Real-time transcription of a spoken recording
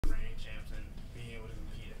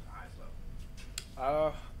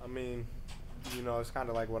I mean, it's kind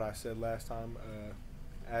of like what I said last time.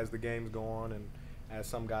 As the games go on and as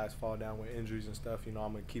some guys fall down with injuries and stuff, I'm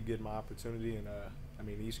gonna keep getting my opportunity. And I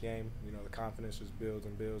mean, each game, the confidence just builds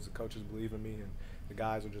and builds. The coaches believe in me, and the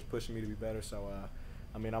guys are just pushing me to be better. So,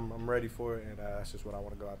 I mean, I'm ready for it, and that's just what I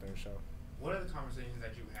want to go out there and show. What are the conversations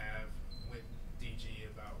that you have with DG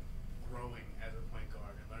about growing as a point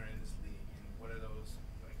guard and learning this league, and what are those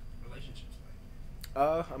like relationships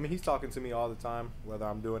like? I mean, he's talking to me all the time, whether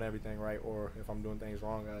I'm doing everything right or if I'm doing things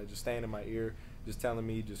wrong. Just staying in my ear, just telling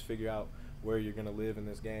me, just figure out where you're gonna live in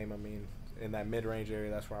this game. I mean, in that mid-range area,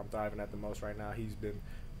 that's where I'm thriving at the most right now. He's been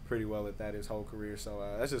pretty well at that his whole career, so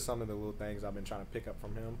that's just some of the little things I've been trying to pick up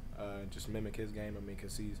from him. Just mimic his game. I mean,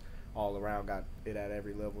 because he's all around, got it at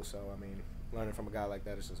every level. So I mean, learning from a guy like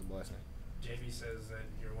that is just a blessing. JB says that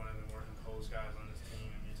you're one of the more composed guys on this team,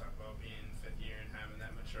 and you talk about being fifth year and having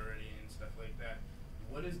that maturity and stuff like that.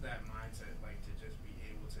 What is that mindset like to just be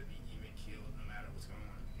able to be even keeled no matter what's going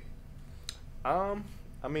on in the game?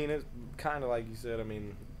 I mean, it's kind of like you said. I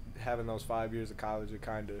mean, having those 5 years of college,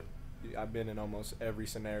 I've been in almost every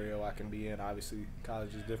scenario I can be in. Obviously,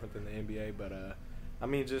 college is different than the NBA, but I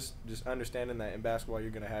mean, just understanding that in basketball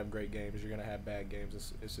you're gonna have great games, you're gonna have bad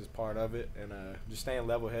games. It's just part of it, and just staying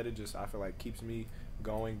level-headed. I feel like keeps me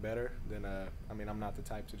going better than I mean, I'm not the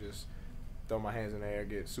type to just throw my hands in the air,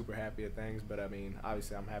 get super happy at things, but I mean,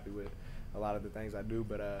 obviously I'm happy with a lot of the things I do,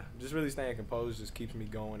 but just really staying composed just keeps me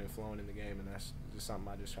going and flowing in the game, and that's just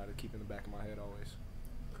something I just try to keep in the back of my head always.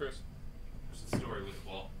 Chris, what's the story with the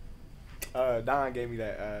ball? Don gave me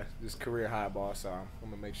that this career high ball, so I'm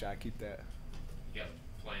gonna make sure I keep that. You got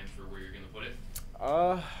plans for where you're gonna put it?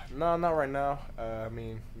 No, not right now. I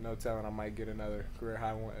mean, no telling. I might get another career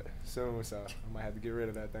high one soon, so I might have to get rid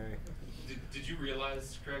of that thing. Did you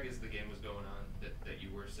realize, Craig, as the game was going on, that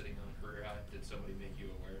you were sitting on career high? Did somebody make you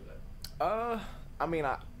aware of that? I mean,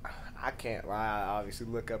 I can't lie. I obviously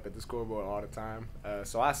look up at the scoreboard all the time.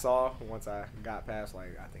 So I saw once I got past,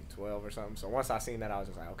 like, I think 12 or something. So once I seen that, I was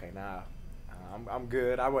just like, okay, nah, I'm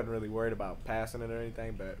good. I wasn't really worried about passing it or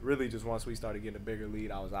anything, but really just once we started getting a bigger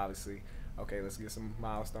lead, I was obviously, okay, let's get some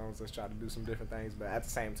milestones. Let's try to do some different things. But at the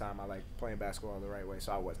same time, I like playing basketball the right way,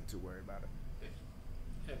 so I wasn't too worried about it.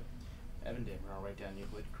 Yeah. Evan Dammer, right down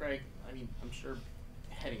Euclid. Craig, I mean, I'm sure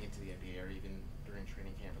heading into the NBA or even during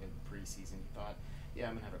training camp or the preseason, you thought, yeah,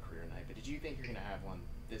 I'm going to have a career night. But did you think you're going to have one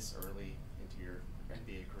this early into your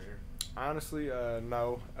NBA career? Honestly,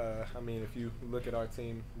 no. I mean, if you look at our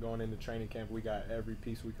team going into training camp, we got every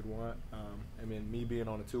piece we could want. I mean, me being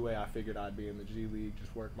on a two-way, I figured I'd be in the G League,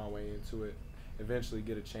 just work my way into it, eventually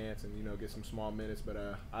get a chance and, get some small minutes. But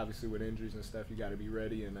obviously with injuries and stuff, you got to be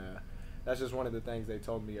ready. And that's just one of the things they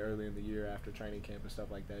told me early in the year after training camp and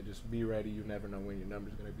stuff like that. Just be ready. You never know when your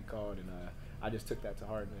number's going to be called. And I just took that to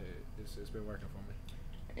heart, and it's been working for me.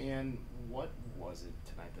 And what was it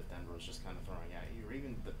tonight that Denver was just kind of throwing at you, or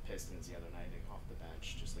even the Pistons the other night off the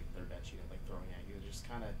bench, just like their bench unit, like throwing at you, it just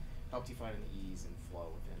kind of helped you find an ease and flow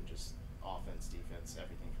within just offense, defense,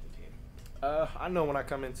 everything for the team? I know when I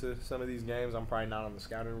come into some of these games, I'm probably not on the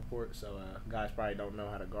scouting report, so guys probably don't know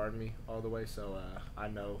how to guard me all the way. So I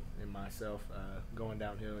know in myself going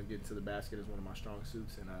downhill and getting to the basket is one of my strong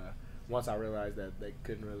suits. And once I realized that they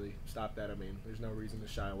couldn't really stop that, I mean, there's no reason to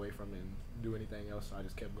shy away from it and do anything else. So I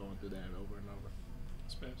just kept going through that over and over.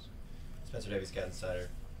 Spencer Davis, Cat Insider.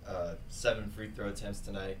 7 free throw attempts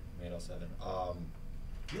tonight, made all 7.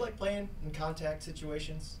 Do you like playing in contact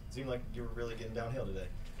situations? It seemed like you were really getting downhill today.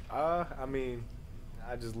 I mean,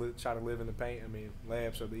 I just try to live in the paint. I mean,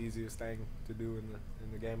 layups are the easiest thing to do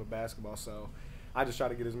in the game of basketball. So I just try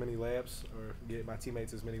to get as many layups or get my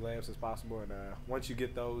teammates as many layups as possible. And once you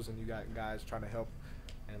get those and you got guys trying to help,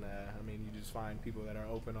 and I mean, you just find people that are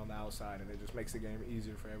open on the outside, and it just makes the game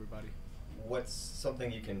easier for everybody. What's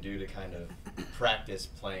something you can do to kind of practice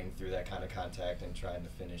playing through that kind of contact and trying to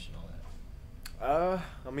finish and all that?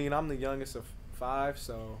 I mean, I'm the youngest of 5,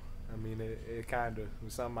 so I mean, it kind of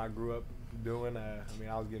was something I grew up doing. I mean,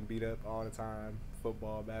 I was getting beat up all the time,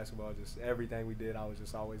 football, basketball, just everything we did. I was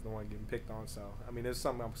just always the one getting picked on. So I mean, it's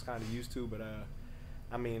something I was kind of used to. But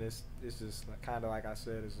I mean, it's just kind of like I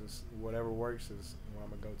said, it's just whatever works is what I'm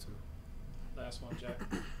gonna go to. Last one, Jack.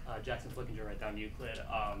 Jackson Flickinger, right down Euclid.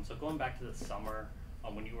 So going back to the summer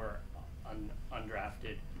when you were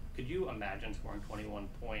undrafted, could you imagine scoring 21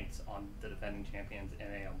 points on the defending champions in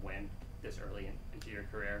a win this early into your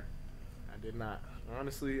career? I did not.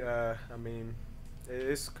 Honestly, I mean,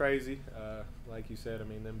 it's crazy. Like you said, I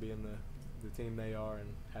mean, them being the team they are and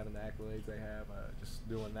having the accolades they have, just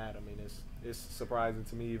doing that, I mean, it's surprising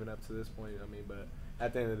to me even up to this point. I mean, but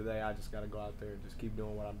at the end of the day, I just got to go out there and just keep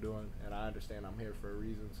doing what I'm doing. And I understand I'm here for a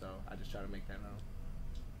reason, so I just try to make that known.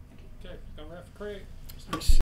 Okay, come ref for Craig.